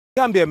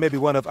Gambia may be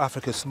one of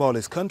Africa's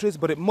smallest countries,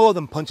 but it more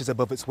than punches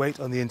above its weight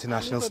on the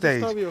international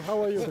stage.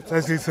 How are you?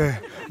 As you say,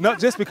 not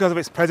just because of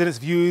its president's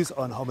views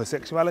on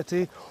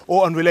homosexuality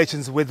or on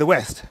relations with the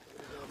West,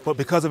 but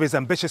because of his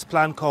ambitious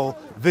plan called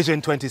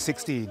Vision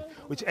 2016,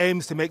 which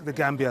aims to make the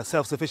Gambia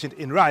self-sufficient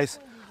in rice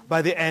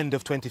by the end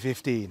of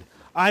 2015.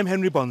 I'm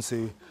Henry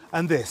Bonsu,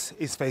 and this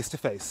is Face to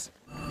Face.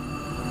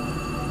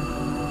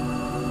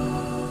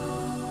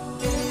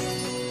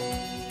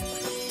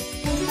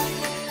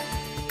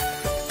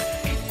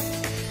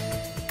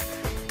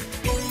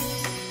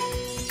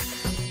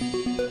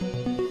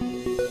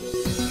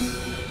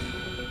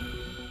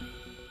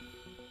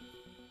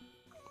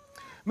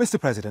 Mr.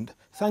 President,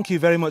 thank you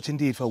very much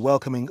indeed for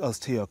welcoming us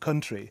to your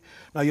country.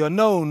 Now, you're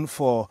known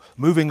for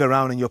moving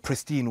around in your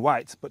pristine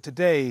whites, but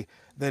today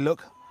they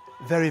look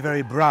very,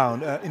 very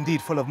brown,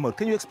 indeed full of mud.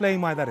 Can you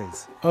explain why that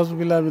is? First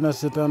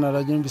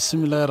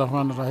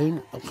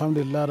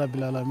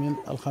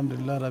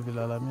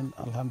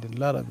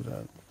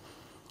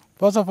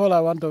of all, I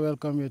want to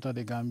welcome you to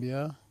the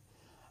Gambia.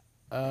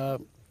 The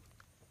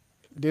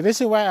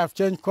reason why I've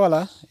changed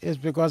color is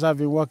because I've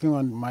been working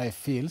on my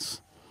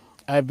fields.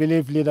 I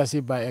believe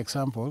leadership by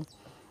example.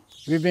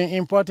 We've been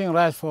importing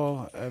rice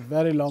for a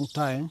very long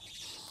time,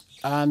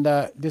 and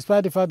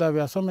despite the fact that we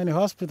have so many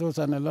hospitals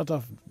and a lot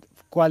of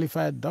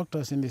qualified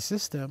doctors in the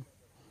system,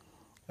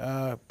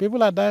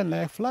 people are dying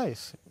like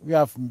flies. We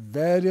have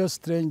various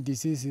strange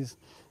diseases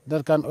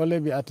that can only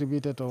be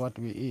attributed to what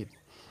we eat.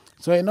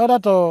 So in order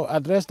to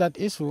address that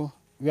issue,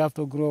 we have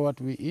to grow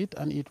what we eat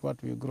and eat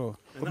what we grow.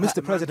 But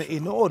Mr. President,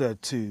 in order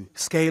to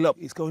scale up,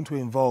 it's going to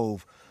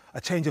involve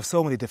a change of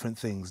so many different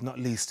things, not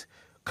least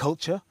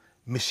culture,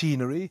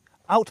 machinery,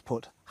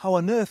 output. How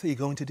on earth are you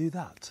going to do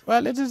that?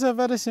 Well, it is a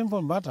very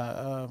simple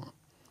matter.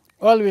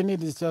 All we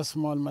need is just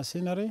small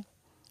machinery.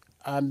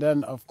 And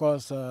then, of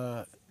course,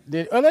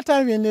 the only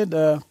time we need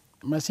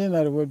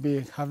machinery would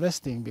be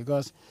harvesting,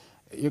 because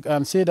you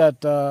can see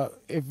that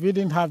if we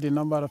didn't have the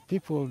number of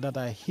people that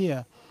are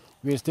here,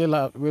 we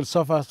still will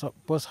suffer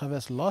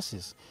post-harvest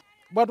losses.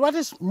 But what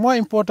is more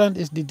important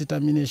is the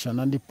determination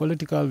and the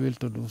political will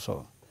to do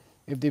so.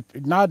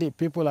 Now the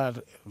people are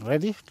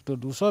ready to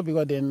do so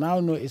because they now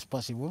know it's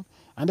possible.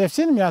 And they've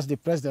seen me as the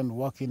president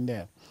working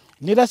there.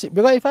 Leadership,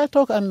 because if I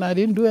talk and I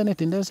didn't do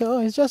anything, they'll say,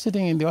 oh, he's just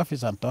sitting in the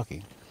office and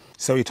talking.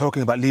 So you're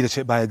talking about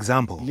leadership by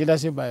example?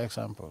 Leadership by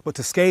example. But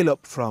to scale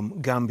up from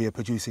Gambia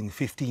producing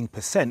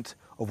 15%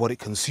 of what it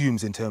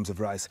consumes in terms of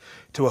rice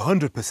to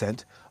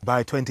 100%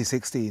 by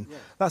 2016, yeah,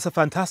 that's a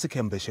fantastic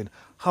ambition.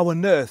 How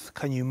on earth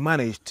can you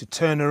manage to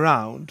turn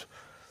around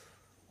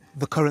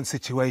the current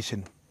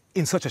situation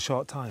in such a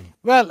short time?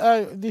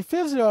 Well, the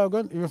fields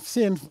you've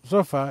seen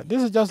so far,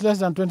 this is just less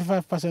than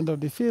 25% of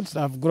the fields that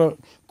have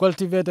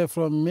cultivated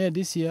from May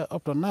this year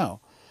up to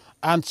now.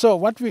 And so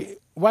what we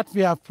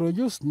have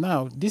produced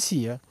now this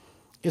year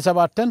is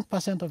about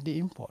 10% of the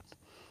import.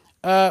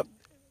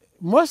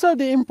 Most of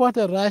the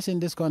imported rice in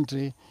this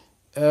country,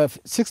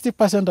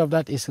 60% of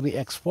that is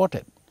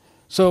re-exported.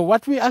 So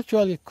what we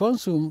actually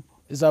consume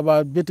is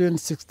about between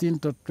 16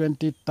 to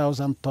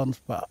 20,000 tons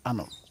per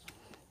annum.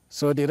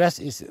 So the rest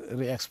is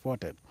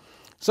re-exported.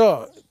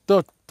 So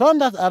to turn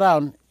that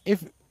around,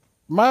 if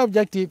my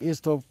objective is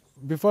to,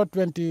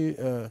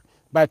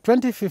 by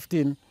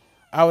 2015,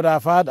 I would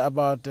have had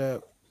about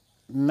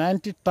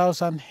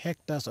 90,000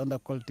 hectares under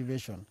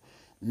cultivation.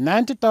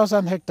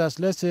 90,000 hectares,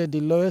 let's say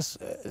the lowest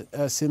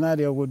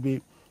scenario would be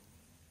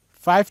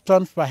 5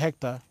 tons per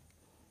hectare.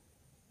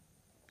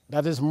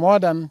 That is more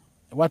than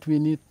what we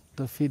need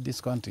to feed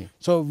this country.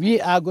 So we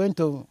are going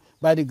to,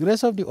 by the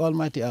grace of the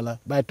Almighty Allah,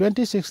 by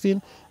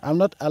 2016, I'm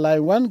not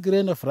allowing 1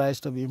 grain of rice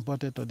to be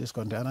imported to this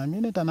country. And I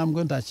mean it, and I'm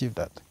going to achieve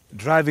that.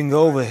 Driving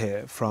over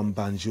here from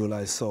Banjul,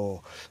 I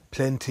saw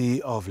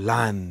plenty of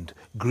land,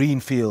 green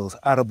fields,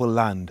 arable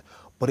land,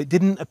 but it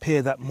didn't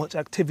appear that much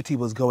activity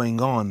was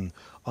going on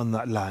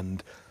that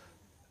land.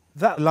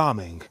 That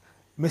alarming.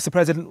 Mr.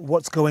 President,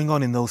 what's going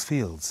on in those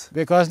fields?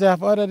 Because they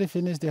have already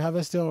finished the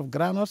harvesting of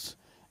granules.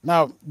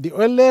 Now, the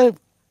only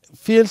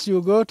fields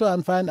you go to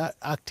and find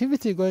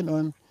activity going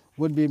on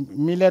would be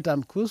millet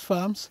and coos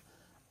farms,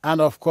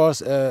 and of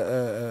course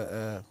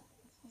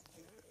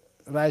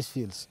rice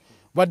fields.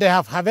 But they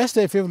have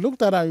harvested. If you've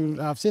looked at it, you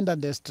have seen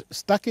that they're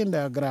stacking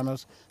their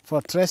granules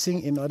for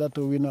threshing in order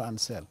to winnow and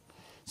sell.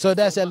 So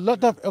there's a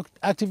lot of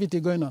activity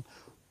going on.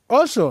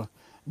 Also,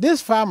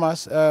 these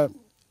farmers,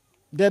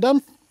 they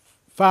don't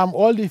farm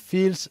all the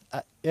fields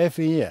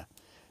every year.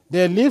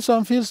 They leave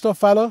some fields to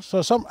fallow,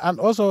 so and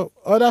also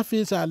other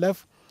fields are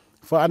left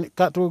for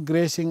cattle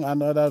grazing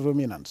and other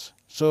ruminants.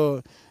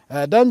 So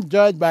don't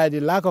judge by the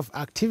lack of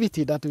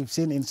activity that we've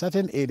seen in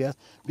certain areas,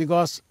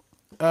 because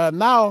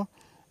now,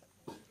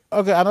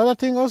 okay, another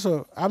thing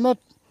also,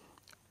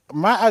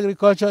 my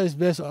agriculture is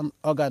based on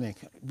organic.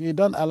 We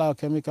don't allow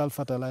chemical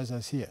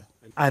fertilizers here.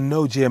 And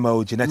no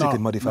GMO, genetically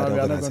modified organism?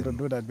 No, we are not going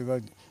to do that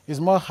because it's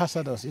more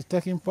hazardous. It's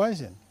taking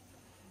poison.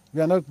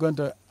 We are not going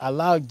to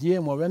allow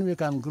GMO when we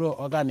can grow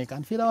organic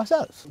and feed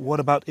ourselves. What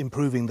about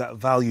improving that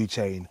value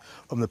chain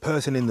from the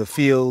person in the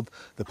field,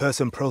 the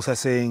person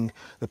processing,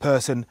 the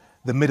person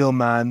the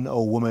middleman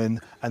or woman,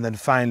 and then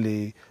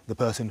finally the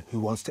person who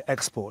wants to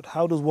export?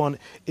 How does one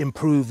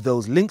improve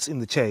those links in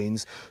the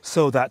chains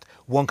so that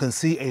one can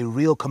see a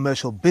real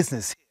commercial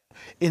business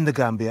in the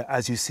Gambia,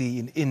 as you see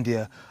in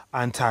India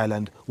and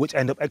Thailand, which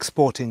end up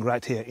exporting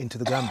right here into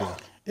the Gambia?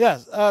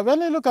 Yes,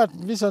 when you look at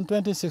Vision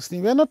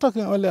 2016, we're not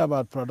talking only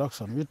about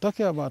production, we're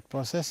talking about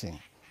processing.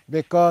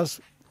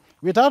 Because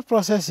without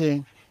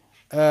processing,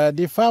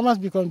 the farmers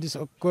become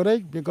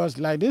discouraged, because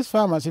like these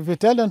farmers, if you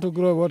tell them to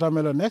grow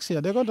watermelon next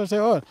year, they're going to say,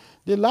 oh,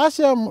 the last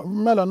year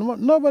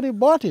melon, nobody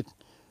bought it.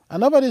 And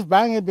nobody's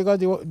buying it because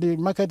the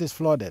market is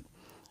flooded.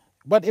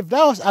 But if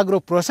that was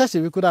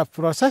agro-processing, we could have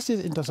processed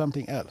it into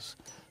something else.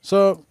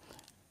 So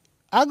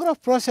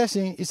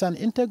agro-processing is an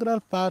integral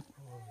part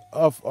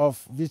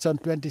of Vision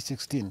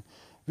 2016.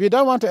 We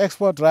don't want to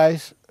export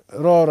rice,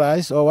 raw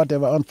rice or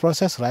whatever,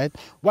 unprocessed rice.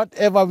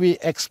 Whatever we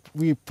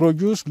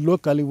produce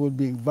locally will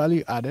be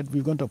value added.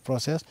 We're going to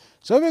process.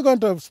 So we're going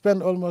to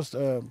spend almost,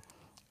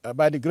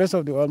 by the grace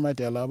of the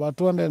Almighty Allah, about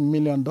 $200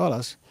 million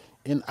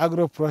in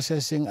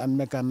agro-processing and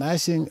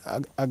mechanizing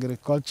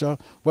agriculture,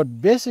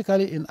 but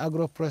basically in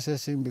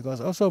agro-processing,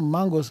 because also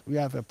mangoes, we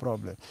have a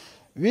problem.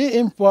 We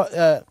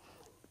imported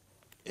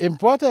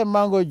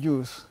mango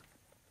juice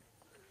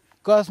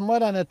costs more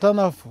than a ton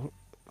of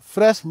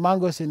fresh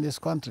mangoes in this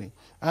country.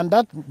 And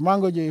that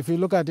mango juice, if you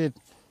look at it,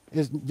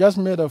 is just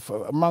made of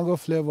mango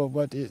flavor,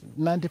 but it's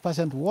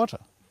 90% water.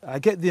 I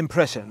get the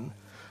impression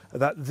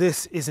that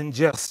this isn't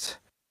just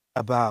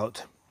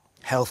about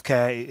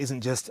healthcare, it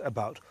isn't just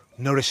about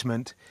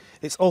nourishment,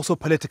 it's also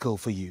political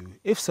for you.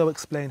 If so,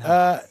 explain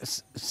how.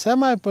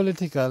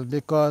 Semi-political,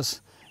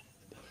 because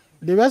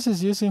the West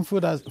is using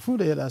food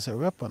aid as a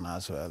weapon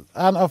as well.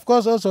 And of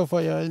course also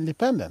for your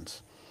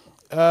independence.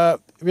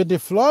 With the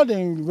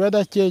flooding,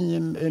 weather change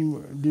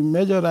in the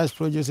major rice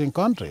producing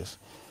countries,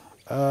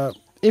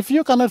 if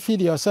you cannot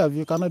feed yourself,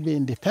 you cannot be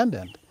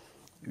independent.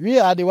 We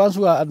are the ones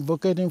who are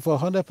advocating for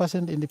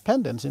 100%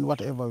 independence in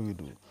whatever we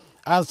do.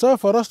 And so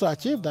for us to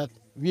achieve that,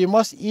 we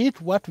must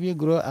eat what we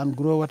grow and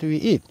grow what we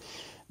eat.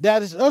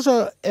 There is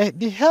also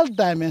the health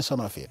dimension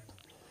of it.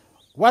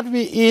 What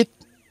we eat,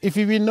 if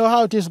we know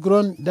how it is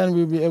grown, then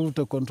we'll be able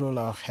to control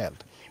our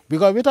health.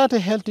 Because without a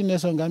healthy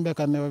nation, Gambia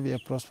can never be a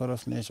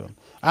prosperous nation.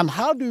 And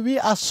how do we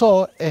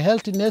assure a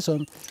healthy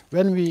nation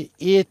when we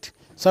eat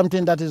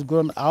something that is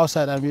grown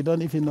outside and we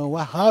don't even know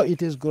how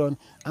it is grown,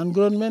 and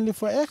grown mainly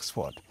for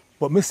export?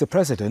 But Mr.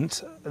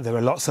 President, there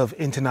are lots of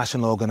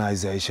international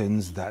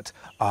organizations that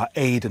are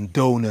aid and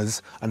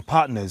donors and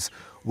partners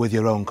with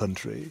your own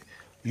country.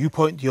 You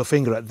point your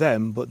finger at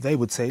them, but they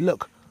would say,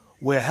 look,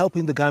 we're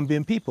helping the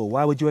Gambian people.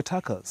 Why would you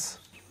attack us?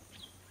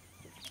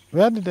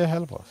 Where did they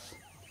help us?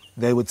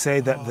 They would say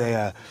that they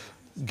are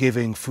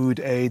giving food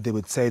aid, they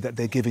would say that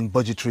they're giving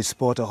budgetary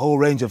support, a whole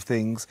range of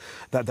things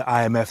that the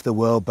IMF, the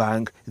World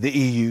Bank, the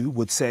EU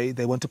would say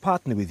they want to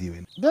partner with you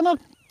in.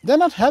 They're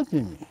not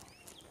helping me.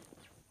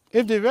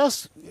 If the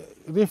West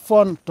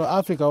refund to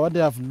Africa what they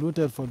have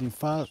looted for the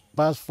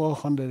past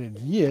 400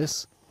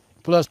 years,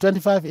 plus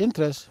 25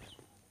 interest,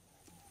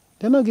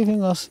 they're not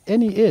giving us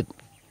any aid.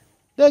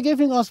 They're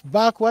giving us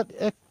back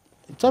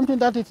something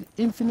that is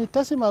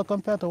infinitesimal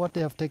compared to what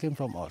they have taken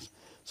from us.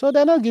 So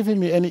they're not giving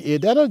me any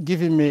aid. They're not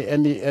giving me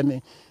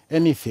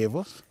any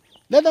favors.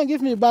 Let them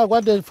give me back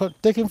what they've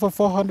taken for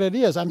 400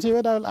 years and see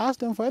whether I'll ask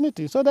them for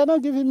anything. So they're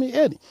not giving me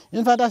aid.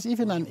 In fact, that's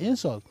even an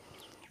insult.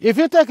 If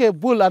you take a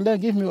bull and then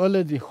give me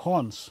only the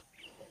horns,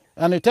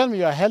 and you tell me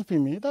you're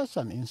helping me, that's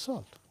an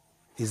insult.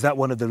 Is that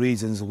one of the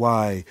reasons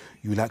why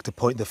you like to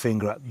point the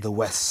finger at the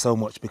West so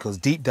much? Because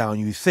deep down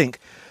you think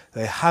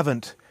they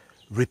haven't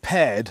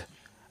repaired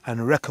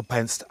and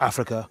recompensed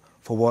Africa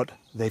for what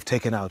they've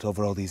taken out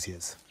over all these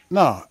years?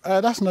 No,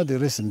 that's not the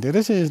reason. The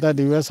reason is that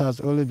the West has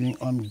always been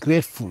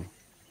ungrateful.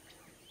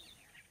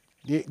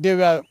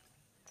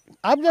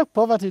 Abject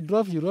poverty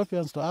drove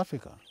Europeans to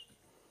Africa.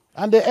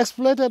 And they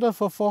exploited us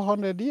for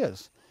 400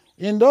 years.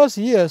 In those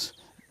years,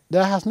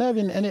 there has never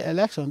been any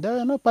election. There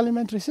were no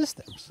parliamentary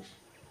systems.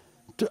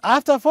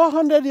 After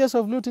 400 years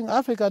of looting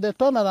Africa, they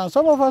turn around.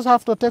 Some of us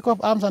have to take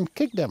up arms and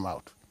kick them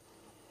out.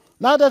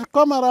 Now they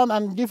come around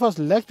and give us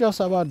lectures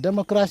about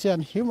democracy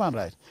and human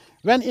rights,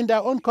 when in their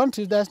own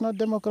countries there's no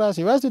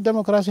democracy. Where's the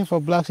democracy for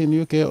blacks in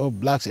the UK or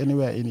blacks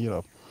anywhere in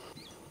Europe?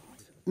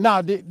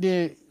 Now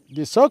the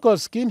so-called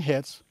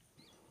skinheads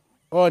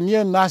or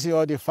neo-Nazi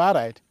or the far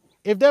right,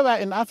 if they were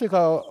in Africa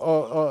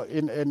or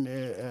in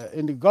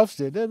the Gulf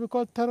state, they'd be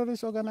called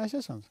terrorist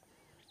organizations.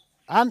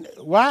 And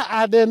why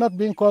are they not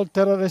being called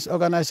terrorist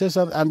organizations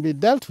and be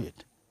dealt with?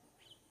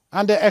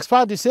 And they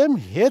espouse the same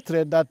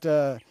hatred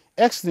that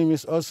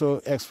extremists also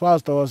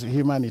espouse towards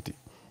humanity.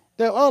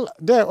 They're all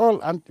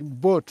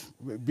both,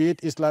 be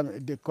it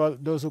Islam,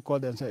 those who call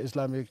themselves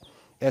Islamic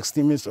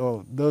extremists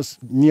or those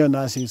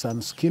neo-Nazis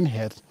and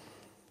skinheads,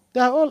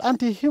 they're all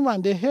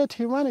anti-human, they hate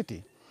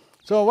humanity.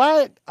 So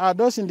why are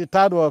those in the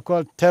third world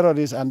called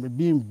terrorists and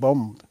being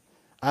bombed,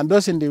 and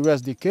those in the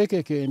West, the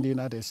KKK in the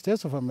United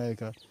States of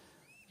America,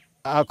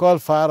 are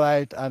called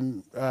far-right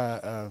and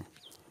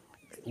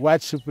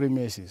white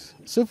supremacists?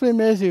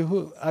 Supremacy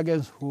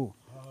against who?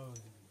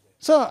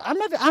 So I'm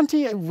not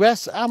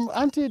anti-West, I'm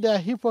anti their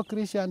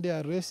hypocrisy and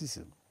their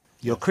racism.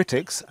 Your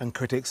critics and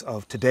critics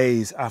of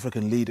today's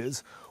African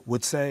leaders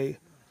would say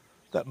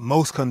that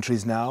most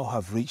countries now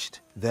have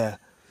reached their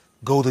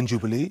golden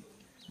jubilee.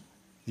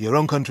 Your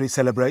own country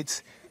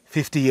celebrates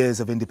 50 years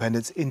of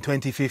independence in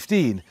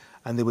 2015,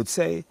 and they would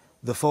say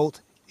the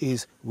fault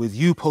is with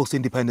you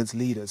post-independence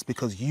leaders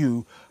because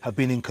you have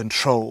been in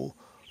control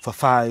for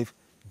 5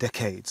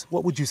 decades.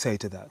 What would you say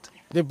to that?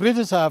 The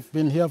British have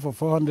been here for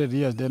 400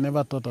 years. They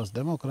never taught us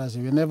democracy.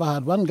 We never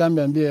had one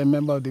Gambian be a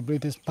member of the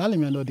British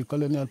Parliament or the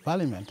colonial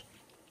parliament.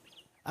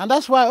 And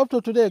that's why up to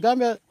today,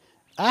 Gambia,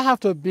 I have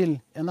to build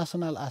a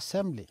National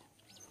Assembly.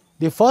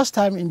 The first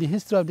time in the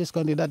history of this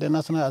country that the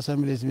National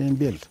Assembly is being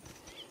built.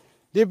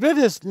 The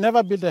British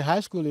never built a high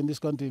school in this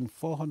country in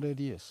 400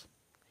 years.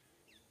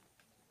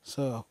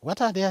 So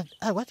what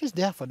is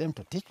there for them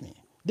to teach me?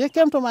 They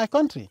came to my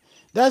country.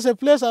 There's a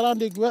place around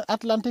the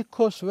Atlantic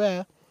coast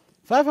where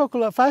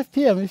 5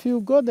 p.m., if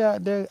you go there,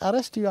 they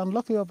arrest you and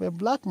lock you up, a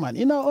black man,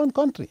 in our own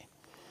country.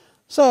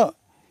 So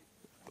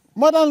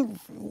more than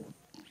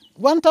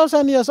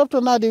 1,000 years up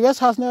to now, the West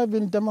has never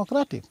been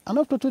democratic. And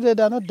up to today,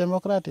 they are not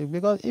democratic.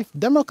 Because if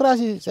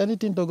democracy is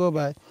anything to go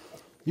by,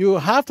 you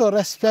have to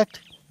respect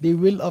the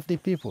will of the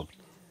people.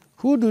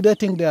 Who do they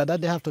think they are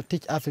that they have to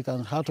teach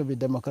Africans how to be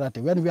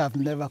democratic when we have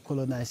never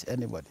colonized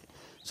anybody?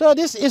 So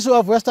this issue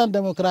of Western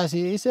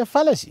democracy is a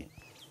fallacy.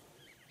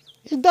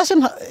 It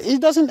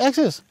doesn't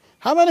exist.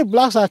 How many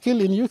blacks are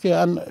killed in UK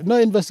and no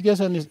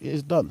investigation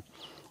is done?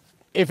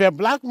 If a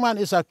black man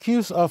is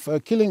accused of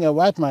killing a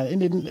white man,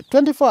 in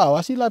 24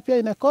 hours he'll appear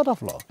in a court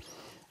of law.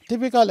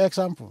 Typical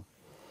example.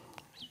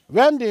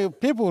 When the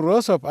people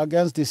rose up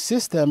against the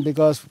system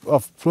because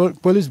of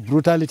police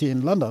brutality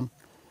in London,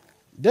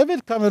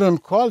 David Cameron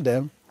called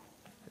them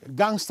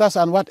gangsters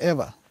and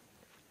whatever.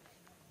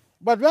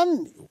 But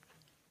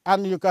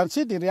and you can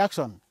see the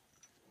reaction.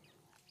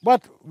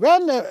 But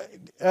when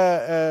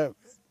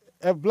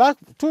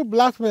two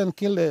black men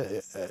killed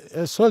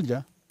a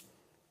soldier,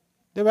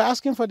 they were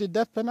asking for the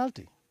death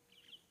penalty.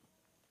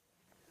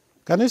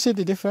 Can you see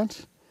the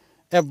difference?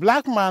 A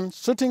black man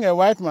shooting a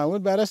white man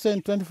would be arrested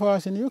in 24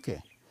 hours in the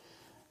UK.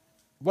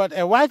 But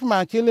a white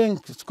man killing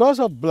scores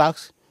of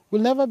blacks will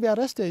never be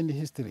arrested in the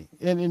history,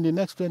 in the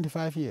next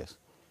 25 years.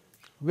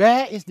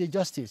 Where is the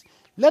justice?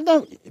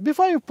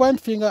 Before you point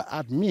finger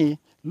at me,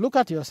 look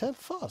at yourself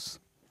first.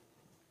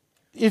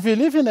 If you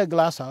live in a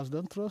glass house,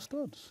 don't throw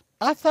stones.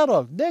 After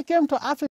all, they came to Africa.